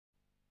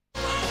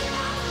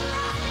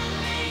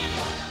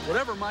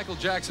Whatever Michael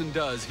Jackson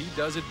does, he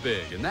does it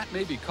big, and that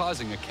may be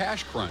causing a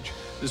cash crunch.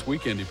 This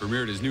weekend, he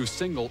premiered his new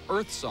single,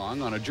 Earth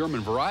Song, on a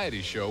German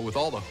variety show with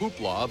all the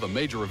hoopla of a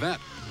major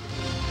event.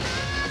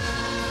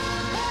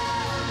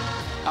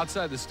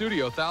 Outside the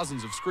studio,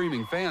 thousands of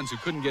screaming fans who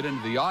couldn't get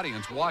into the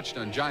audience watched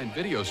on giant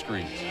video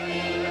screens.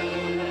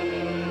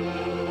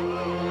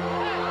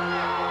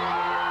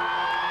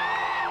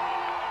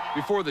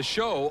 Before the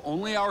show,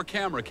 only our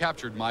camera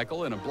captured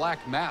Michael in a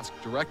black mask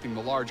directing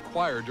the large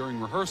choir during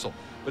rehearsal.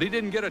 But he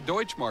didn't get a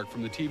Deutschmark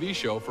from the TV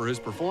show for his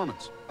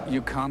performance.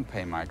 You can't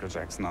pay Michael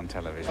Jackson on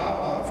television,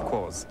 of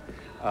course.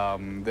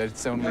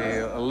 There's only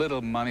a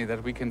little money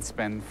that we can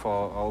spend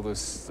for all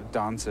those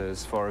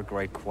dancers, for a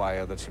great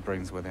choir that he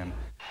brings with him.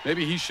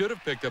 Maybe he should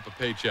have picked up a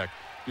paycheck.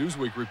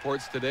 Newsweek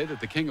reports today that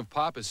the King of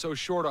Pop is so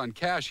short on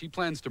cash, he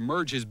plans to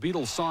merge his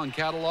Beatles song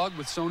catalog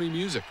with Sony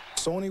Music.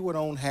 Sony would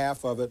own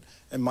half of it,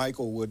 and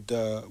Michael would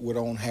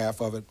own half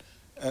of it.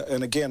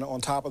 And again, on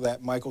top of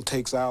that, Michael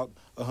takes out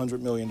 $100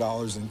 million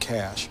in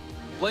cash.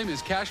 Blame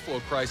his cash flow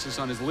crisis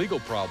on his legal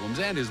problems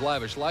and his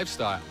lavish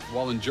lifestyle.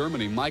 While in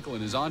Germany, Michael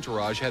and his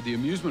entourage had the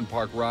amusement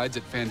park rides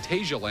at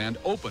Phantasialand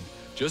open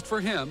just for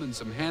him and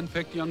some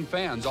hand-picked young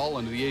fans, all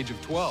under the age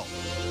of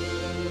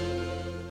 12.